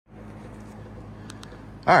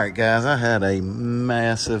All right, guys, I had a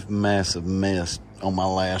massive mess on my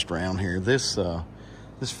last round here. This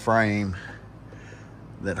frame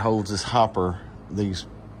that holds this hopper, these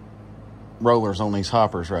rollers on these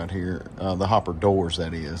hoppers right here, the hopper doors,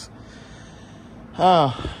 that is.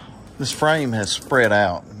 This frame has spread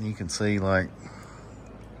out. You can see, like,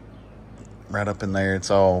 right up in there,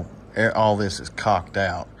 it's all this is cocked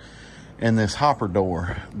out. And this hopper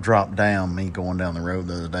door dropped down me going down the road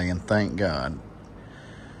the other day, and thank God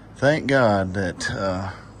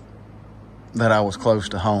that I was close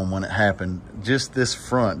to home when it happened. Just this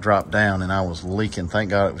front dropped down and I was leaking.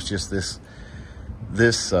 Thank God it was just this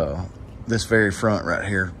very front right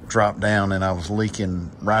here dropped down, and I was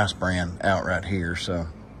leaking rice bran out right here. So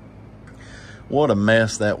what a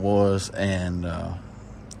mess that was. And I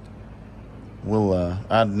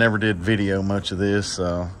never did video much of this.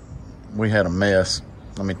 We had a mess.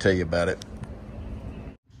 Let me tell you about it.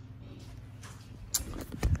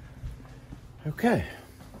 Okay,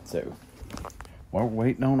 so while we're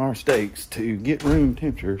waiting on our steaks to get room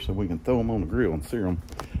temperature so we can throw them on the grill and sear them,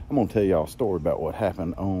 I'm going to tell y'all a story about what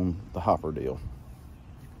happened on the hopper deal.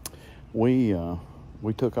 We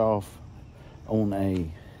took off on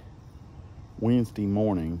a Wednesday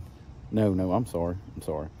morning. No, I'm sorry. It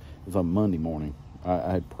was on Monday morning.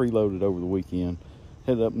 I had preloaded over the weekend,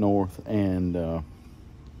 headed up north, and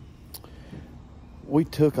we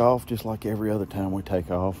took off just like every other time we take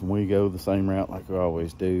off, and we go the same route like we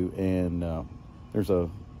always do. And there's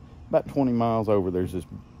about 20 miles over, there's this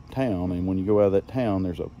town, and when you go out of that town,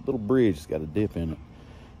 there's a little bridge that's got a dip in it.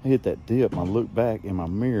 I hit that dip, and I looked back in my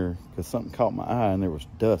mirror because something caught my eye, and there was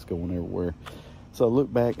dust going everywhere. So I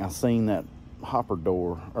looked back, and I seen that hopper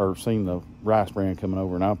door, or seen the rice bran coming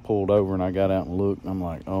over, and I pulled over, and I got out and looked, and I'm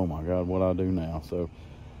like, oh my God, what do I do now? So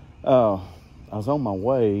I was on my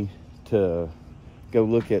way to go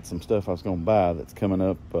look at some stuff I was going to buy that's coming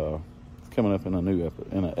up. It's coming up in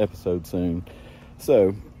an episode soon.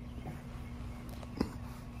 So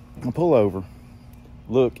I pull over,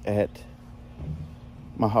 look at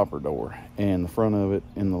my hopper door, and the front of it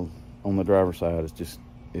on the driver's side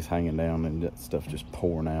is hanging down, and that stuff just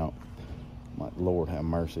pouring out. I'm like, Lord have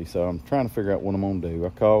mercy. So I'm trying to figure out what I'm going to do. I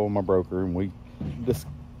call my broker, and we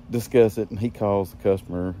discuss it, and he calls the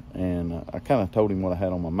customer, and I kind of told him what I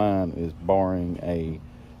had on my mind is borrowing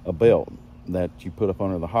a belt that you put up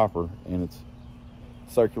under the hopper, and it's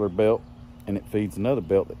a circular belt, and it feeds another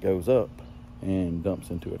belt that goes up and dumps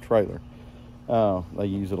into a trailer. They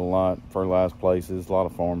use it a lot, fertilized places, a lot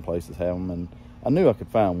of farm places have them, and I knew I could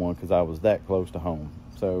find one because I was that close to home.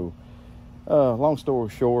 So long story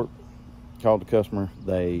short, called the customer.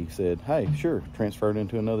 They said, hey, sure, transfer it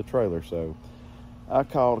into another trailer. So I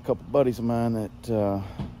called a couple buddies of mine that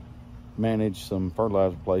manage some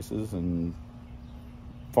fertilizer places and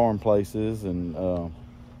farm places, and a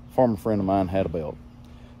farmer friend of mine had a belt.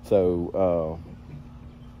 So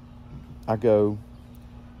I go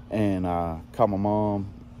and I call my mom,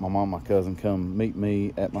 my cousin come meet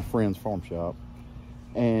me at my friend's farm shop,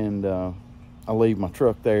 and I leave my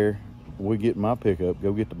truck there. We get in my pickup,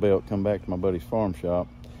 go get the belt, come back to my buddy's farm shop,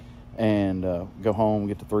 and go home,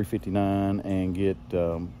 get the 359, and get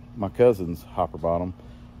my cousin's hopper bottom,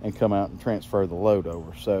 and come out and transfer the load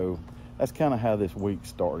over. So that's kind of how this week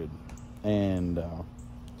started, and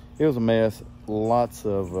it was a mess. Lots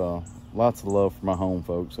of love for my home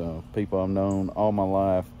folks. People I've known all my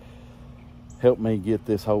life helped me get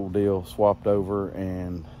this whole deal swapped over,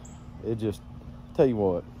 and it just, tell you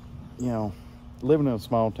what, living in a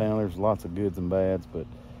small town, there's lots of goods and bads, but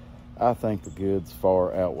I think the goods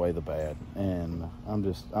far outweigh the bad. And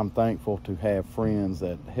I'm thankful to have friends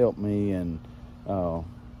that help me, and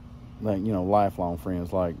lifelong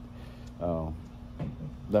friends, like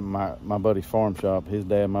that my buddy's farm shop, his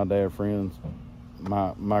dad, my dad, friends.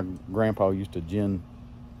 My grandpa used to gin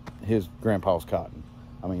his grandpa's cotton.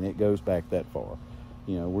 I mean, it goes back that far.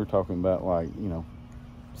 We're talking about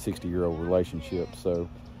 60-year-old relationships. So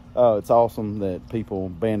it's awesome that people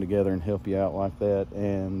band together and help you out like that.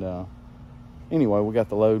 And anyway, we got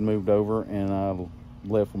the load moved over, and I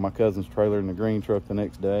left with my cousin's trailer in the green truck the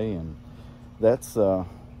next day. And that's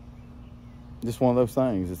just one of those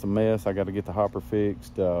things. It's a mess. I got to get the hopper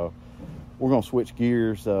fixed. We're going to switch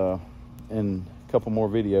gears in a couple more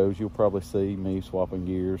videos. You'll probably see me swapping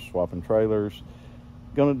gears, swapping trailers.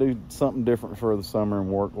 Going to do something different for the summer and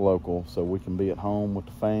work local so we can be at home with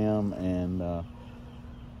the fam, and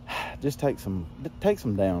just take some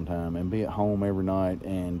downtime and be at home every night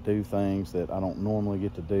and do things that I don't normally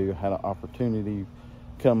get to do. I had an opportunity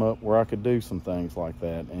come up where I could do some things like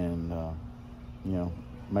that, and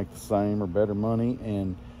make the same or better money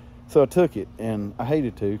and So I took it, and I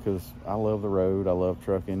hated to because I love the road. I love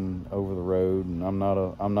trucking over the road, and I'm not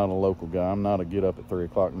a local guy. I'm not a get up at 3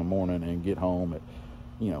 o'clock in the morning and get home at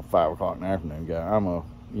 5 o'clock in the afternoon guy. I'm a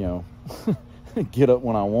get up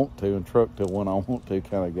when I want to and truck till when I want to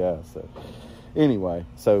kind of guy. So anyway,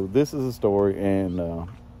 so this is a story, and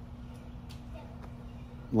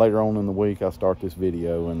later on in the week I'll start this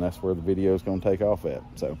video, and that's where the video is going to take off at.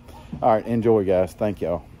 So all right, enjoy guys. Thank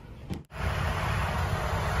y'all.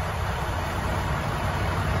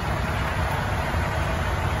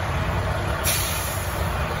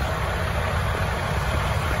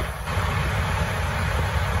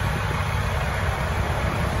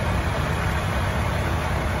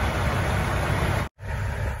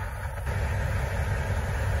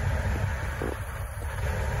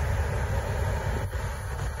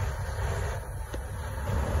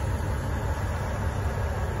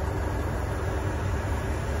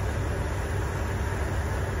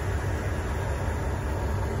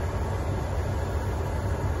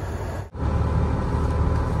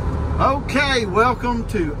 Okay, welcome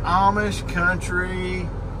to Amish country,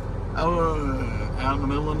 out in the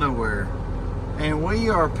middle of nowhere. And we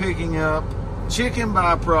are picking up chicken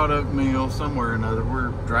byproduct meal somewhere or another.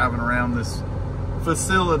 We're driving around this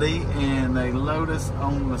facility and they load us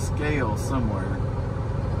on the scale somewhere.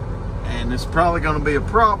 And it's probably going to be a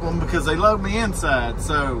problem because they load me inside.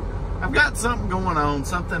 So I've got something going on.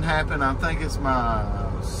 Something happened. I think it's my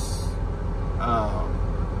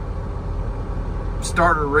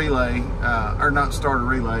starter relay, or not starter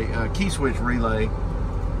relay, key switch relay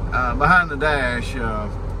behind the dash.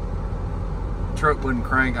 Truck wouldn't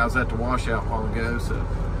crank. I was at the washout a while ago. So,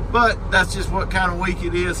 but that's just what kind of week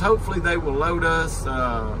it is. Hopefully they will load us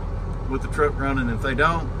with the truck running. If they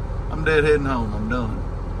don't, I'm dead heading home. I'm done.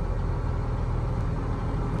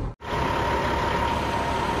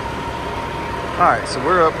 All right, so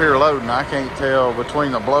we're up here loading. I can't tell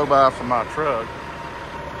between the blow by from my truck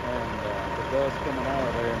dust coming out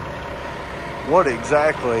of there what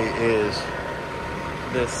exactly is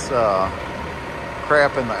this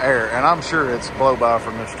crap in the air, and I'm sure it's blow by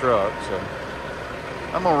from this truck. So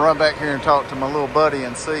I'm gonna run back here and talk to my little buddy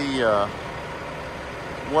and see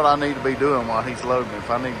what I need to be doing while he's loading. If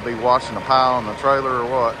I need to be washing the pile on the trailer or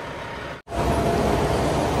what.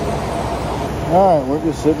 All right, we're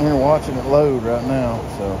just sitting here watching it load right now,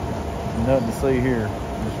 so nothing to see here.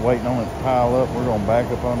 Just waiting on it to pile up. We're going to back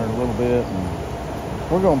up under it a little bit,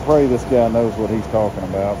 and we're going to pray this guy knows what he's talking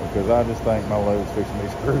about, because I just think my load's fixing to be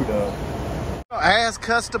screwed up. As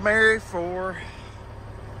customary for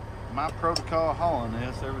my protocol hauling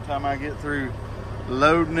this, every time I get through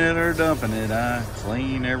loading it or dumping it, I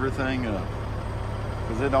clean everything up.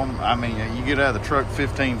 Because it don't, I mean, you get out of the truck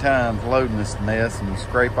 15 times loading this mess and you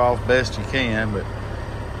scrape off best you can, but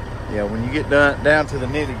yeah, when you get down to the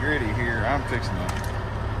nitty gritty here, I'm fixing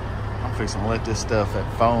to let this stuff, that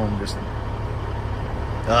foam, just,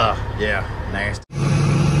 yeah, nasty.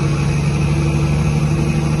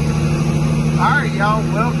 All right, y'all,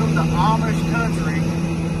 welcome to Amish country.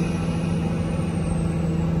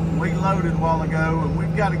 We loaded a while ago, and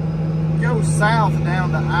we've got to go south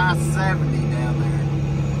down to I-70 down there.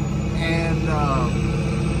 And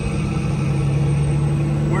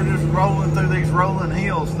we're just rolling through these rolling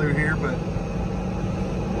hills through here, but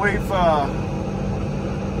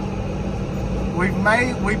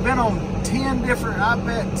we've been on 10 different, I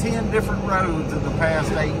bet 10 different roads in the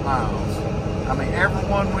past 8 miles. I mean, every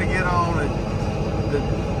one we get on,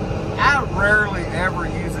 I rarely ever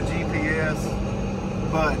use a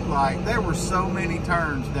GPS, but like there were so many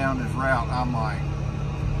turns down this route, I'm like,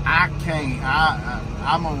 I can't,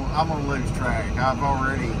 I'm gonna lose track.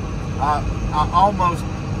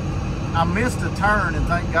 I missed a turn, and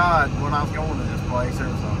thank God when I was going to this place,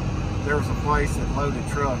 there was a place that loaded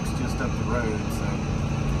trucks just up the road. So,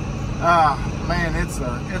 man, it's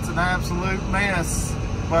an absolute mess.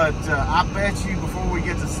 But I bet you before we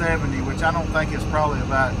get to 70, which I don't think is probably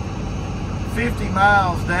about 50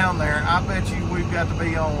 miles down there, I bet you we've got to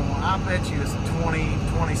be on, I bet you it's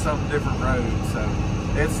 20 something different roads. So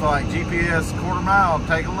it's like GPS, quarter mile,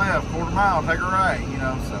 take a left, quarter mile, take a right, you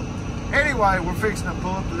know. So anyway, we're fixing to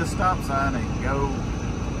pull up to this stop sign and go,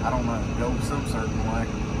 I don't know, go some certain way.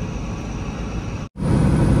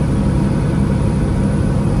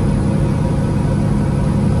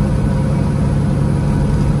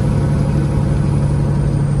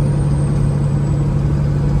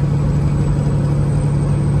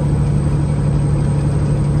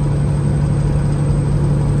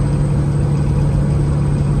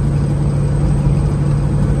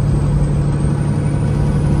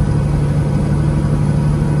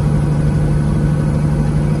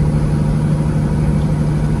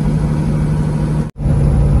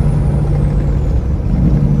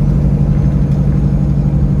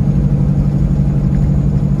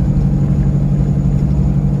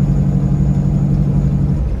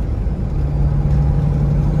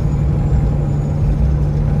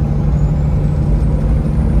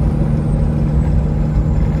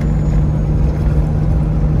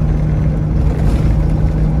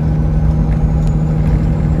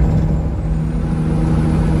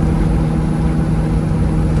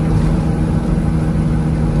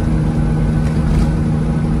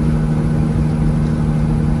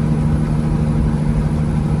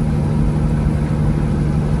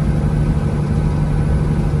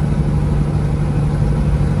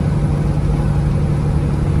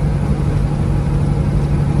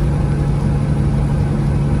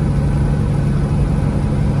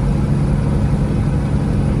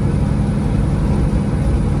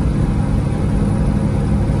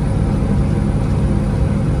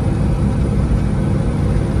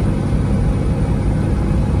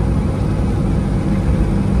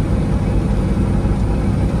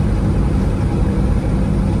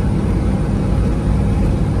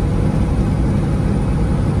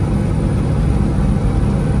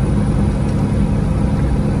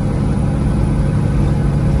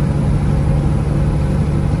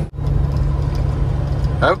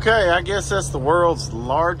 Okay, I guess that's the world's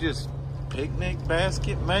largest picnic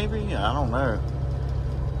basket, maybe? I don't know.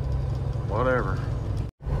 Whatever.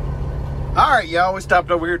 All right, y'all, we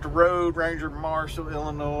stopped over here at the Road Ranger, Marshall,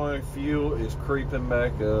 Illinois. Fuel is creeping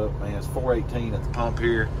back up. Man, it's 418 at the pump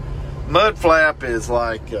here. Mud flap is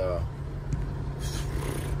like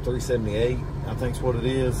 378, I think is what it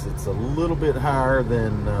is. It's a little bit higher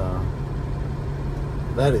than,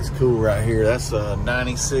 that is cool right here. That's a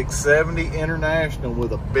 9670 International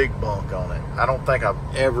with a big bunk on it. I don't think I've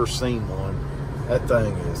ever seen one. That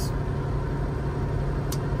thing is,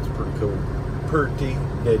 it's pretty cool. Pretty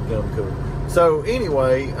deadgum cool. So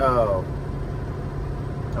anyway, I'm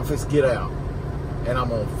fixing to get out, and I'm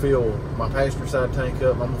gonna fill my passenger side tank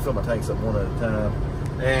up. I'm gonna fill my tanks up one at a time.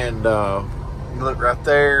 And you look right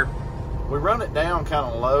there. We run it down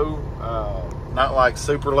kind of low, not like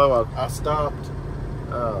super low. I stopped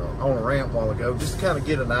on a ramp a while ago just to kind of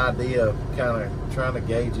get an idea of kind of trying to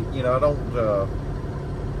gauge it. You know, I don't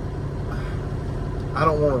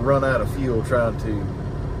want to run out of fuel trying to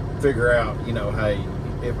figure out, you know, hey,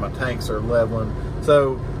 if my tanks are leveling.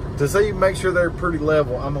 So to see, make sure they're pretty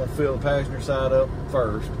level, I'm gonna fill the passenger side up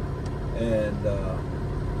first, and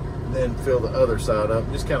then fill the other side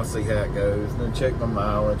up, just kind of see how it goes, and then check my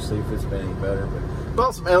mileage, see if it's been any better. But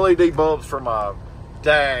bought some LED bulbs for my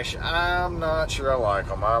dash. I'm not sure I like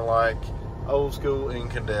them. I like old school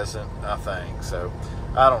incandescent, I think. So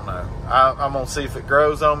I don't know. I'm gonna see if it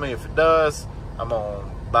grows on me. If it does, I'm gonna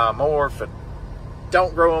buy more. If it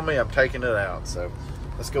don't grow on me, I'm taking it out. So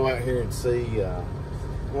let's go out here and see.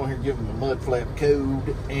 Go out here and give them a mud flap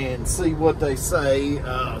code and see what they say.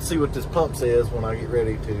 See what this pump says when I get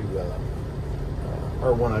ready to,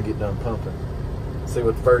 or when I get done pumping. See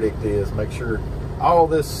what the verdict is. Make sure all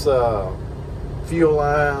this fuel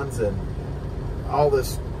lines and all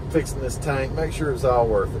this fixing this tank, make sure it's all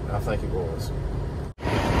worth it. I think it was.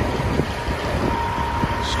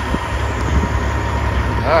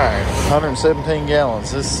 Alright, 117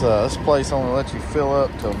 gallons. This place only lets you fill up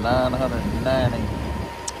till 990.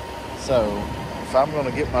 So, if I'm going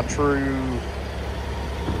to get my true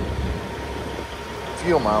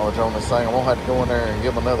fuel mileage on this thing, I'm going to have to go in there and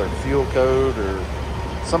give them another fuel code, or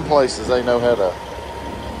some places they know how to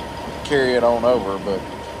carry it on over, but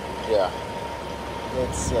yeah,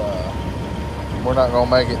 it's, we're not going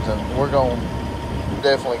to make it to, we're going to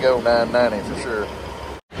definitely go 990 for sure.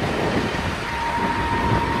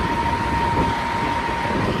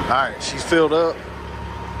 Alright, she's filled up.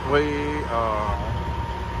 We are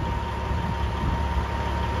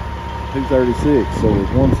 236, so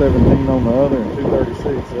it's 117 on the other and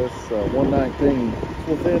 236. That's 119. It's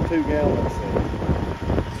within 2 gallons. So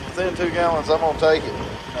within 2 gallons, I'm gonna take it.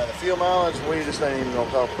 Now the fuel mileage, we just ain't even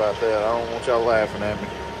gonna talk about that. I don't want y'all laughing at me.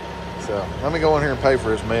 So let me go in here and pay for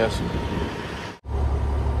this mess.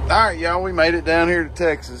 All right, y'all, we made it down here to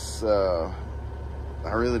Texas. I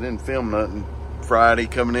really didn't film nothing Friday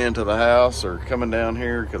coming into the house or coming down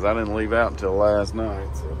here because I didn't leave out until last night.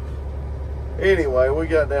 So anyway, we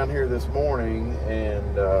got down here this morning,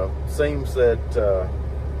 and seems that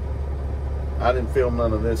I didn't film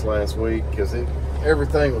none of this last week because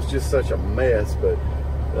everything was just such a mess. But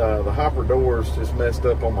the hopper doors just messed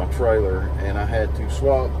up on my trailer, and I had to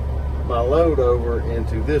swap my load over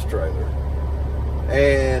into this trailer.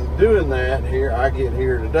 And doing that, here I get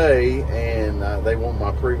here today, and they want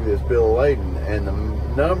my previous bill of lading, and the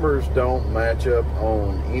numbers don't match up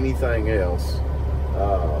on anything else,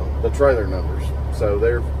 the trailer numbers. So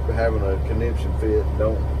they're having a conniption fit and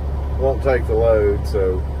won't take the load.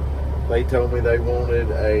 So they told me they wanted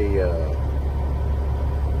a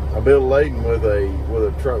bill of lading with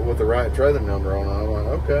the right trailer number on it. I'm like,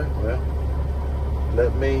 okay, well,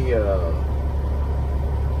 let me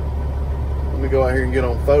go out here and get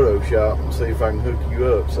on Photoshop and see if I can hook you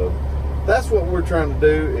up. So that's what we're trying to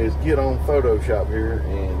do, is get on Photoshop here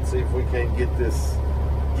and see if we can get this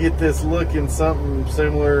looking something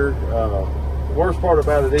similar. The worst part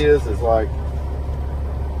about it is like,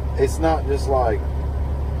 it's not just like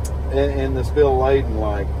in this bill of lading,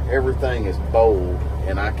 like everything is bold,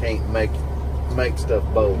 and I can't make stuff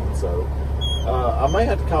bold. So I may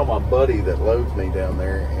have to call my buddy that loads me down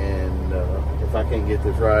there, and if I can't get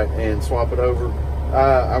this right, and swap it over.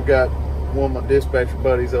 I've got one of my dispatcher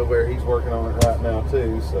buddies over there. He's working on it right now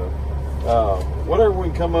too. So whatever we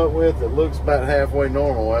can come up with that looks about halfway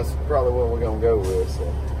normal, that's probably what we're gonna go with. So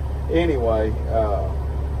anyway,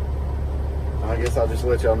 I guess I'll just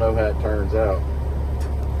let y'all know how it turns out.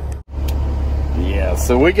 Yeah,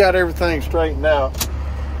 so we got everything straightened out.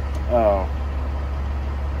 I'll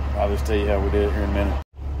just tell you how we did it here in a minute.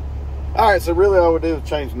 All right, so really all we did was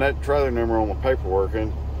change that trailer number on my paperwork,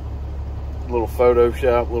 and little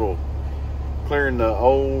Photoshop, little clearing the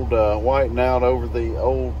old, whiting out over the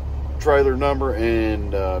old trailer number,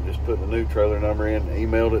 and just putting a new trailer number in,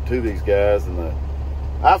 emailed it to these guys. And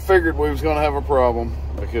I figured we was going to have a problem,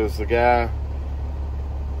 because this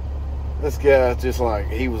guy just like,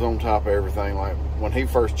 he was on top of everything. Like when he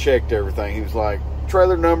first checked everything, he was like,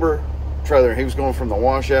 trailer number, trailer. He was going from the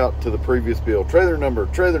washout to the previous bill, trailer number,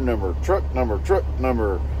 truck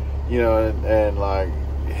number, you know, and like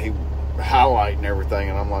he highlighting everything.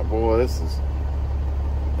 And I'm like, boy, this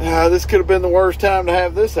could have been the worst time to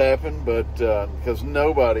have this happen, but because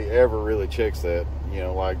nobody ever really checks that, you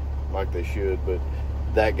know, like they should. But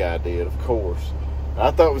that guy did, of course. I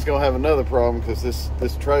thought it was going to have another problem, because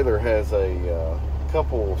this trailer has a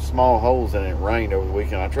couple small holes in it. It rained over the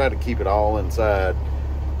weekend. I tried to keep it all inside,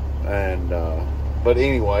 and but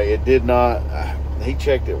anyway, it did not. He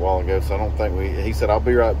checked it a while ago, so I don't think he said, I'll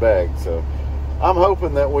be right back. So I'm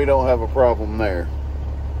hoping that we don't have a problem there.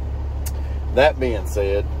 That being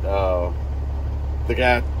said, the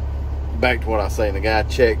guy, back to what I was saying, the guy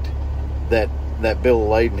checked that bill of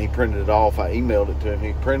lading. He printed it off. I emailed it to him.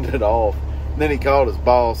 He printed it off. And then he called his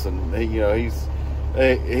boss, and he's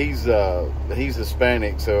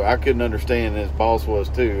Hispanic, so I couldn't understand, and his boss was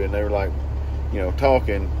too. And they were like,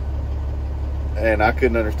 talking, and I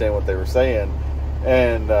couldn't understand what they were saying.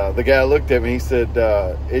 And the guy looked at me. He said,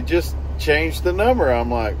 "It just changed the number."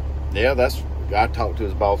 I'm like, "Yeah, I talked to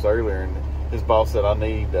his boss earlier, and his boss said I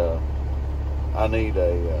need a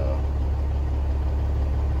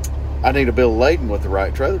bill of lading with the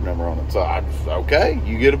right trailer number on it." So I just, okay,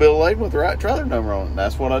 you get a bill of lading with the right trailer number on it, and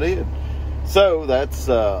that's what I did. So that's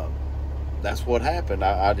what happened.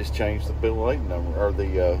 I just changed the bill of lading number, or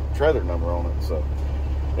the trailer number on it. So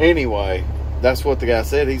anyway, that's what the guy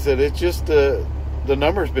said. He said, it's just the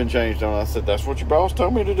number's been changed on it. I said, that's what your boss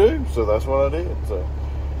told me to do, so that's what I did. So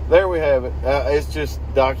there we have it. It's just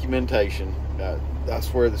documentation. I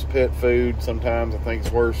swear, this pet food, sometimes I think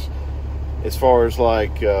it's worse as far as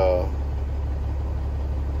like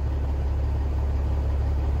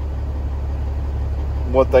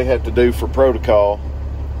what they have to do for protocol.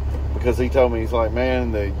 Because he told me, he's like,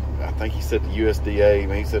 man, I think he said the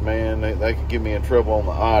USDA, he said, man, they could get me in trouble on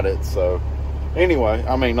the audit. So anyway,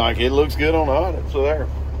 I mean, like, it looks good on the audit, so there.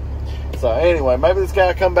 So anyway, maybe this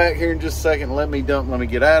guy come back here in just a second, let me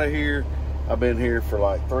get out of here. I've been here for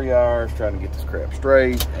like 3 hours trying to get this crap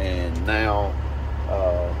straight, and now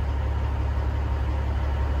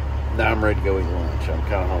I'm ready to go eat lunch. I'm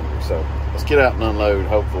kind of hungry, so let's get out and unload,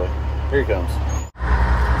 hopefully. Here he comes.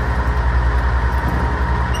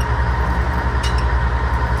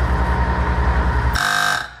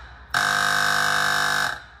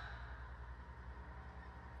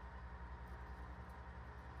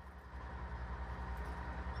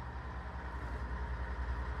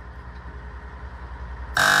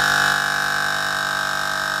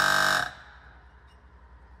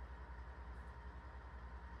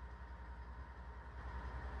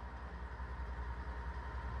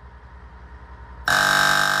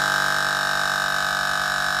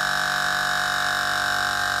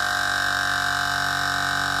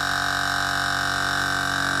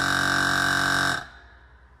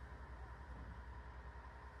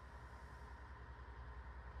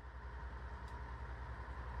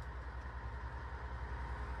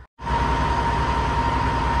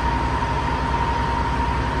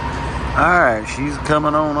 Alright, she's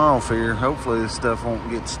coming on off here. Hopefully this stuff won't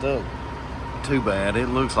get stuck too bad. It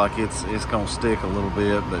looks like it's going to stick a little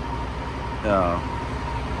bit, but I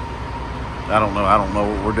don't know. I don't know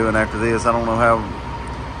what we're doing after this. I don't know how.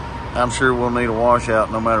 I'm sure we'll need a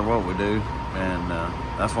washout no matter what we do. And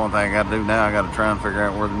that's one thing I got to do now. I got to try and figure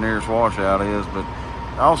out where the nearest washout is. But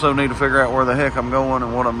I also need to figure out where the heck I'm going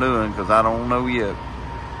and what I'm doing, because I don't know yet.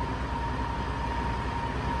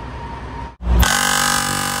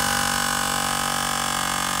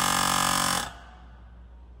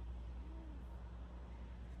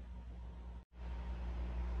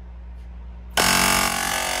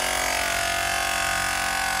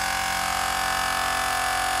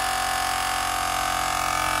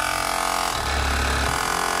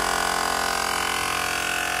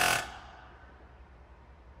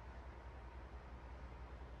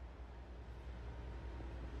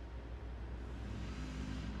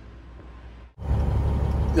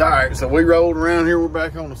 Alright, so we rolled around here. We're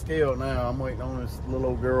back on the scale now. I'm waiting on this little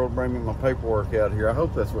old girl to bring me my paperwork out here. I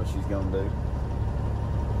hope that's what she's going to do.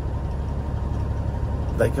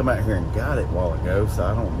 They come out here and got it a while ago, so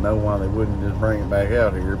I don't know why they wouldn't just bring it back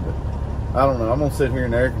out here. But I don't know. I'm going to sit here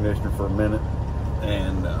in the air conditioner for a minute.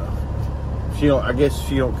 And I guess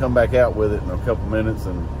she don't come back out with it in a couple minutes,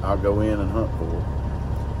 and I'll go in and hunt for her.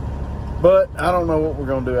 But I don't know what we're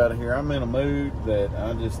gonna do out of here. I'm in a mood that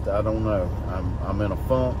I don't know. I'm in a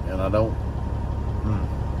funk, and I don't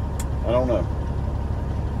know.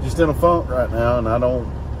 Just in a funk right now, and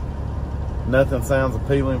nothing sounds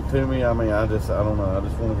appealing to me. I mean, I don't know. I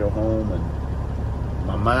just want to go home, and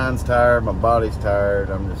my mind's tired, my body's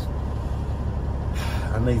tired. I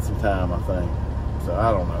need some time, I think. So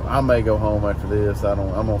I don't know. I may go home after this. I'm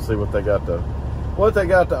gonna see what they got to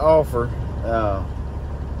offer.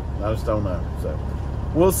 I just don't know. So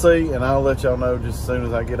we'll see, and I'll let y'all know just as soon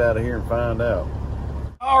as I get out of here and find out.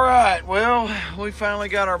 All right, well, we finally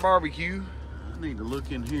got our barbecue. I need to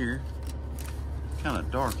look in here. Kind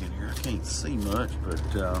of dark in here. I can't see much, but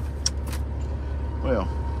well,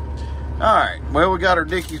 all right. Well, we got our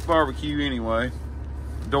Dickey's barbecue anyway.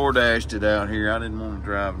 DoorDashed it out here. I didn't want to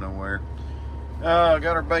drive nowhere. Got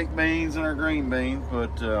our baked beans and our green beans,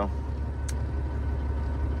 but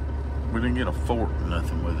we didn't get a fork or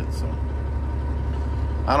nothing with it, so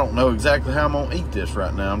I don't know exactly how I'm gonna eat this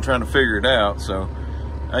right now. I'm trying to figure it out. So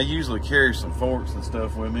I usually carry some forks and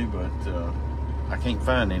stuff with me, but I can't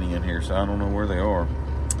find any in here, so I don't know where they are.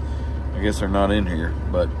 I guess they're not in here,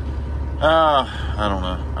 but I don't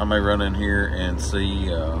know. I may run in here and see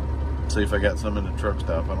if I got some in the truck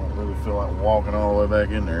stop. I don't really feel like walking all the way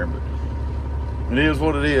back in there, but it is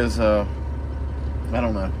what it is. I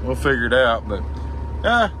don't know. We'll figure it out, but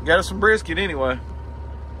got us some brisket anyway.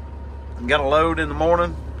 Got a load in the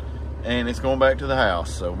morning, and it's going back to the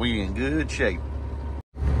house, so we in good shape.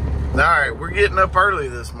 All right, we're getting up early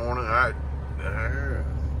this morning. All right,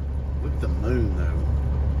 look at the moon though.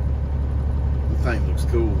 The thing looks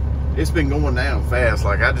cool. It's been going down fast.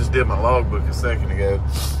 Like I just did my logbook a second ago.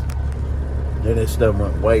 Then this stuff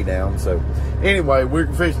went way down. So anyway, we're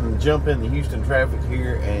fixing to jump in the Houston traffic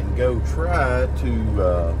here and go try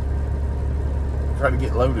to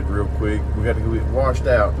get loaded real quick. We got to go get washed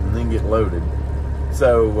out and then get loaded.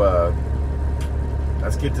 So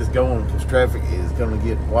let's get this going, because traffic is going to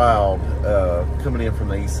get wild coming in from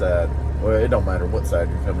the east side. Well, it don't matter what side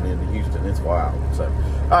you're coming into Houston, it's wild. So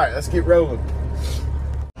all right, let's get rolling.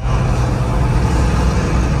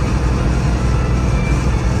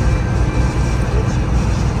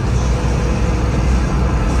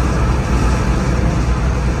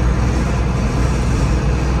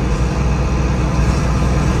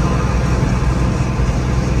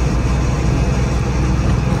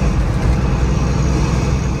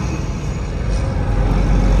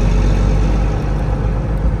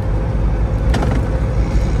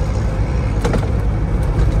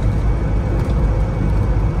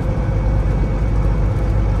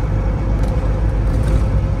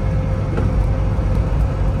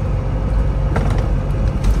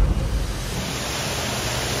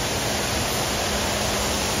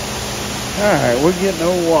 All right, we're getting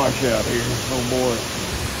old wash out here. Oh boy,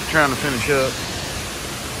 trying to finish up.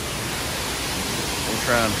 We're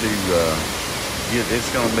trying to it's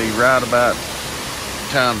going to be right about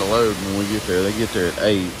time to load when we get there. They get there at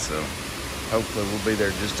 8, so hopefully we'll be there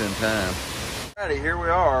just in time. Alrighty, here we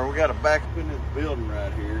are. We got to back up in this building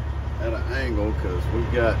right here at an angle, because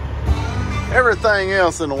we've got everything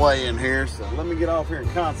else in the way in here. So let me get off here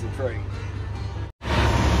and concentrate.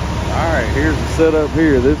 All right, here's the setup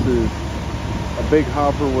here. This is a big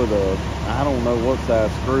hopper with I don't know what size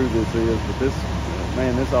screw this is, but this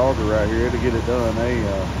auger right here, to get it done,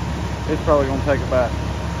 it's probably gonna take about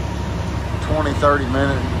 20-30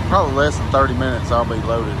 minutes, probably less than 30 minutes. I'll be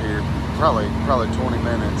loaded here, probably 20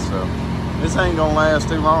 minutes. So this ain't gonna last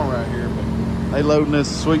too long right here. But they loading this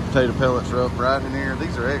sweet potato pellets up right in here.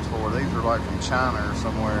 These are export. These are like from China or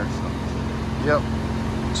somewhere. So yep,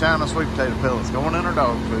 China sweet potato pellets going in our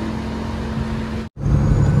dog food.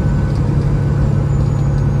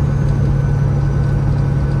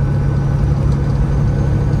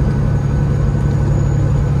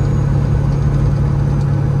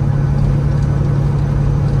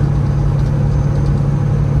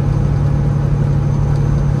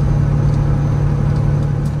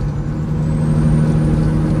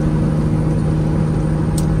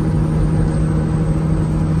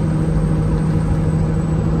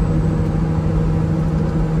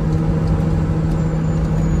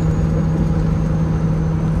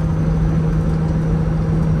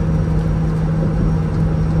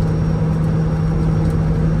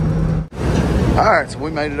 Alright, so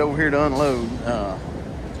we made it over here to unload.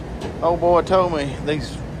 Old boy told me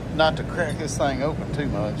not to crack this thing open too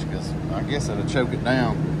much, because I guess it'll choke it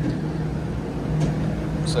down.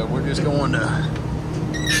 So we're just going to,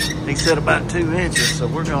 he said about 2 inches, so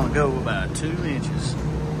we're going to go about 2 inches.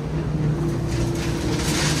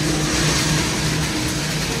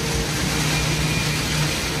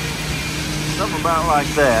 Something about like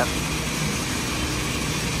that.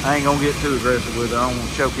 I ain't gonna get too aggressive with it. I don't want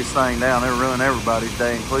to choke this thing down. It'll ruin everybody's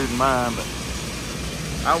day, including mine. But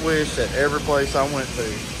I wish that every place I went to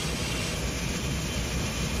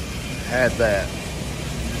had that.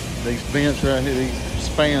 These vents right here, these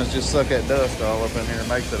fans just suck that dust all up in here and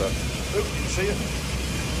makes it a, oop, you see it?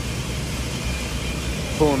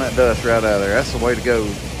 Pulling that dust right out of there. That's the way to go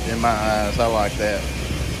in my eyes. I like that.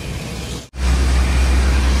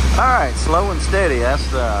 All right, slow and steady.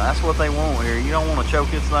 That's what they want here. You don't want to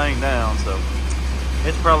choke this thing down, so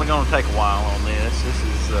it's probably going to take a while on this.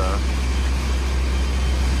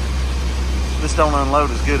 This don't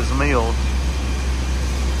unload as good as a mill.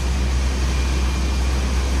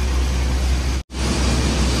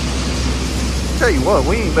 Tell you what,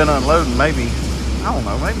 we ain't been unloading maybe, I don't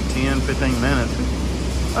know, maybe 10, 15 minutes.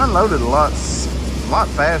 Unloaded a lot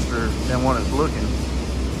faster than what it's looking,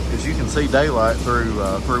 because you can see daylight through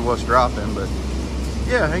what's dropping. But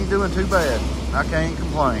yeah, ain't doing too bad. I can't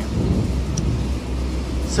complain.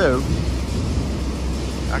 So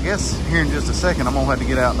I guess here in just a second I'm gonna have to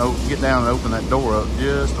get out and get down and open that door up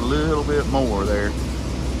just a little bit more there.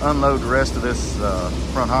 Unload the rest of this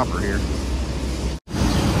front hopper here.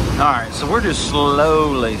 All right, so we're just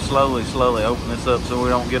slowly open this up so we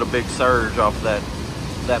don't get a big surge off that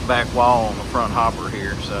back wall on the front hopper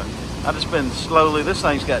here. So I just been slowly, this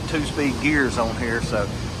thing's got 2-speed gears on here, so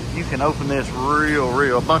you can open this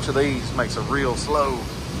real, a bunch of these makes it real slow,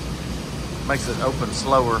 makes it open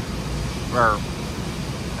slower, or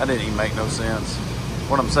that didn't even make no sense.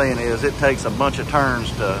 What I'm saying is it takes a bunch of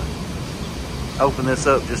turns to open this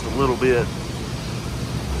up just a little bit.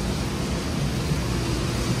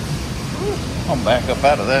 I'm back up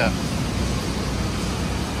out of that.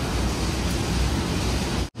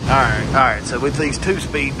 All right, so with these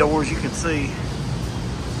 2-speed doors, you can see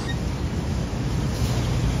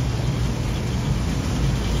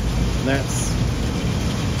that's,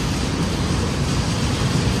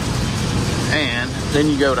 and then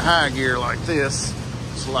you go to high gear like this,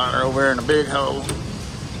 slide her over there in a big hole.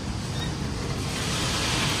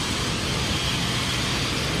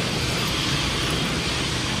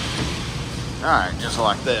 All right, just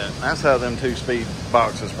like that. That's how them 2-speed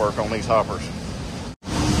boxes work on these hoppers.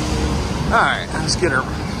 All right, let's get her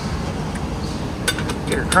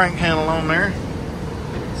crank handle on there,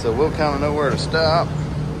 so we'll kind of know where to stop.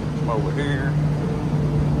 Come over here.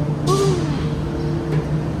 Woo.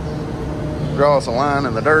 Draw us a line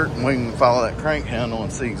in the dirt, and we can follow that crank handle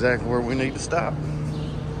and see exactly where we need to stop.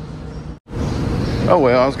 Oh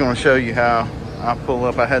well, I was going to show you how I pull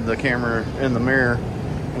up. I had the camera in the mirror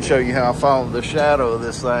and show you how I follow the shadow of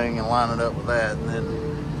this thing and line it up with that, and then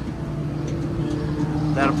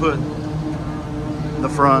that'll put the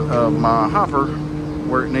front of my hopper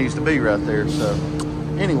where it needs to be right there. So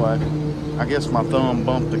anyway, I guess my thumb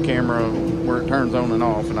bumped the camera where it turns on and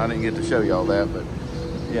off, and I didn't get to show you all that. But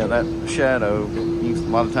yeah, that shadow, a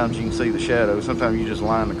lot of times you can see the shadow. Sometimes you just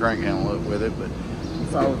line the crank handle up with it, but you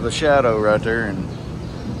follow the shadow right there and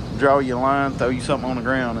draw your line, throw you something on the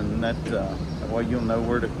ground, and that way you'll know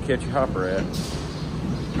where to catch your hopper at,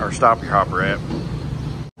 or stop your hopper at.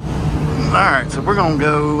 All right, so we're gonna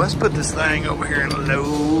go, let's put this thing over here in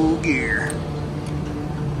low gear.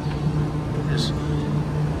 Just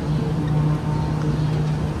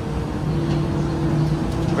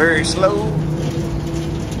very slow,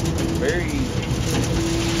 very easy.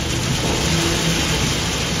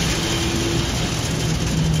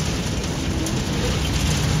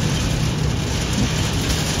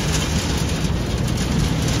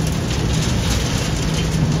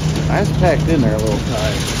 That's packed in there a little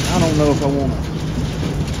tight. I don't know if I want to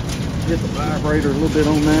hit the vibrator a little bit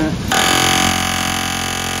on that.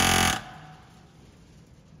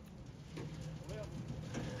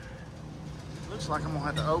 Looks like I'm gonna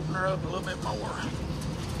have to open her up a little bit more.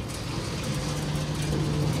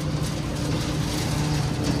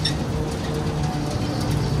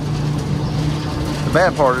 The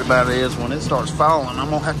bad part about it is when it starts falling, I'm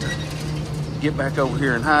gonna have to get back over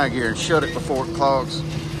here in high gear and shut it before it clogs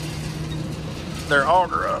their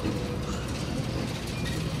auger up.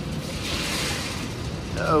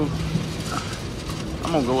 So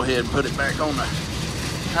I'm gonna go ahead and put it back on the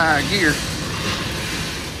high gear.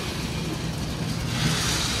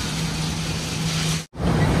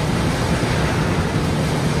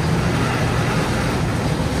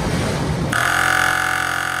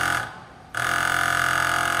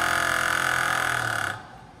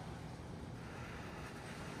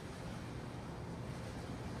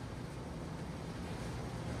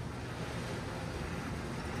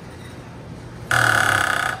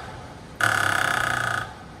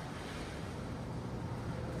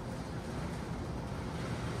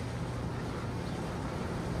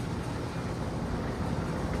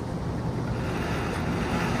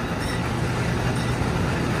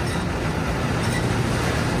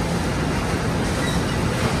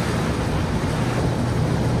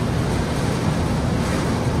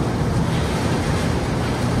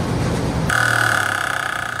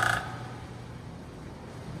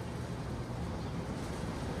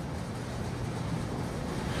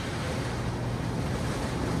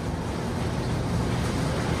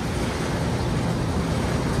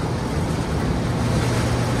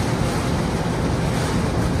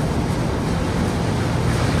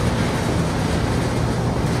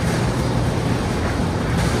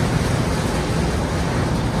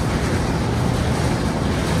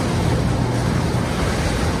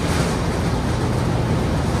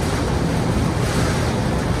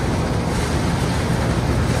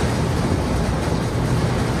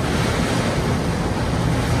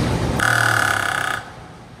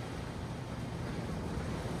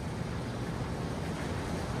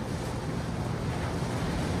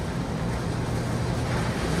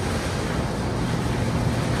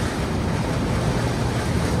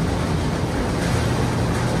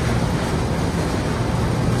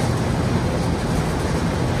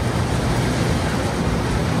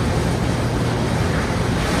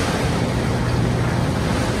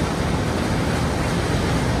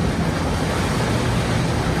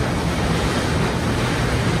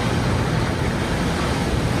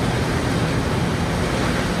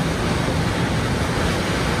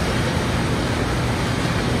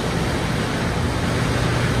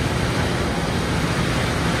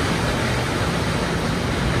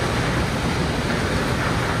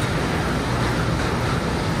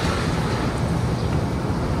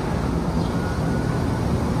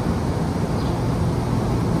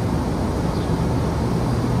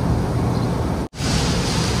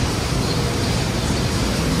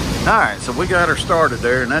 right, so we got her started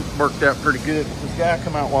there, and that worked out pretty good. This guy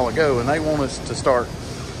come out a while ago, and they want us to start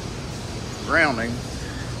grounding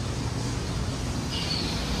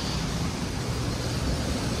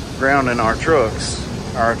our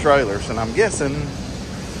trucks, our trailers, and I'm guessing,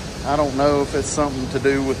 I don't know if it's something to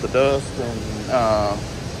do with the dust and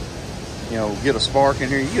you know, get a spark in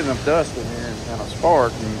here. You get enough dust in here and a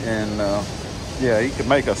spark, and yeah, you could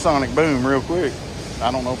make a sonic boom real quick.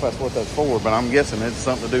 I don't know if that's what that's for, but I'm guessing it's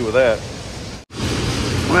something to do with that.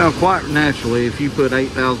 Well, quite naturally, if you put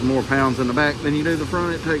 8,000 more pounds in the back than you do the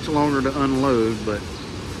front, it takes longer to unload, but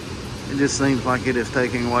it just seems like it is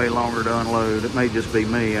taking way longer to unload. It may just be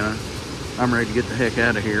me, and I'm ready to get the heck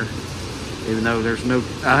out of here. Even though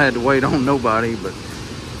I had to wait on nobody, but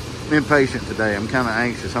I'm impatient today. I'm kind of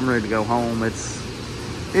anxious. I'm ready to go home. It's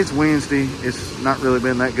Wednesday. It's not really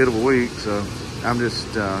been that good of a week, so I'm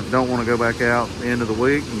just don't want to go back out at the end of the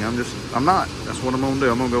week. And I'm not. That's what I'm gonna do.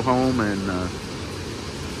 I'm gonna go home and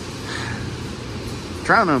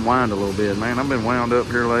trying to unwind a little bit, man. I've been wound up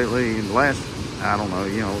here lately. I don't know,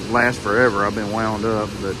 you know, last forever. I've been wound up,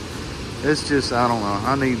 but it's just, I don't know.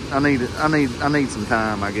 I need some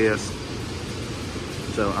time, I guess.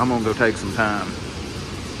 So I'm gonna go take some time.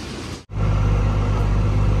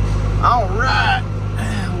 All right,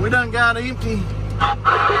 we done got empty.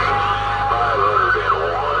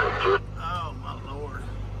 Oh my Lord.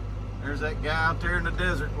 There's that guy out there in the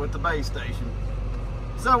desert with the base station.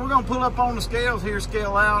 So we're gonna pull up on the scales here,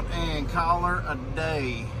 scale out, and call her a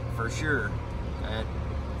day for sure at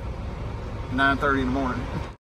 9:30 in the morning.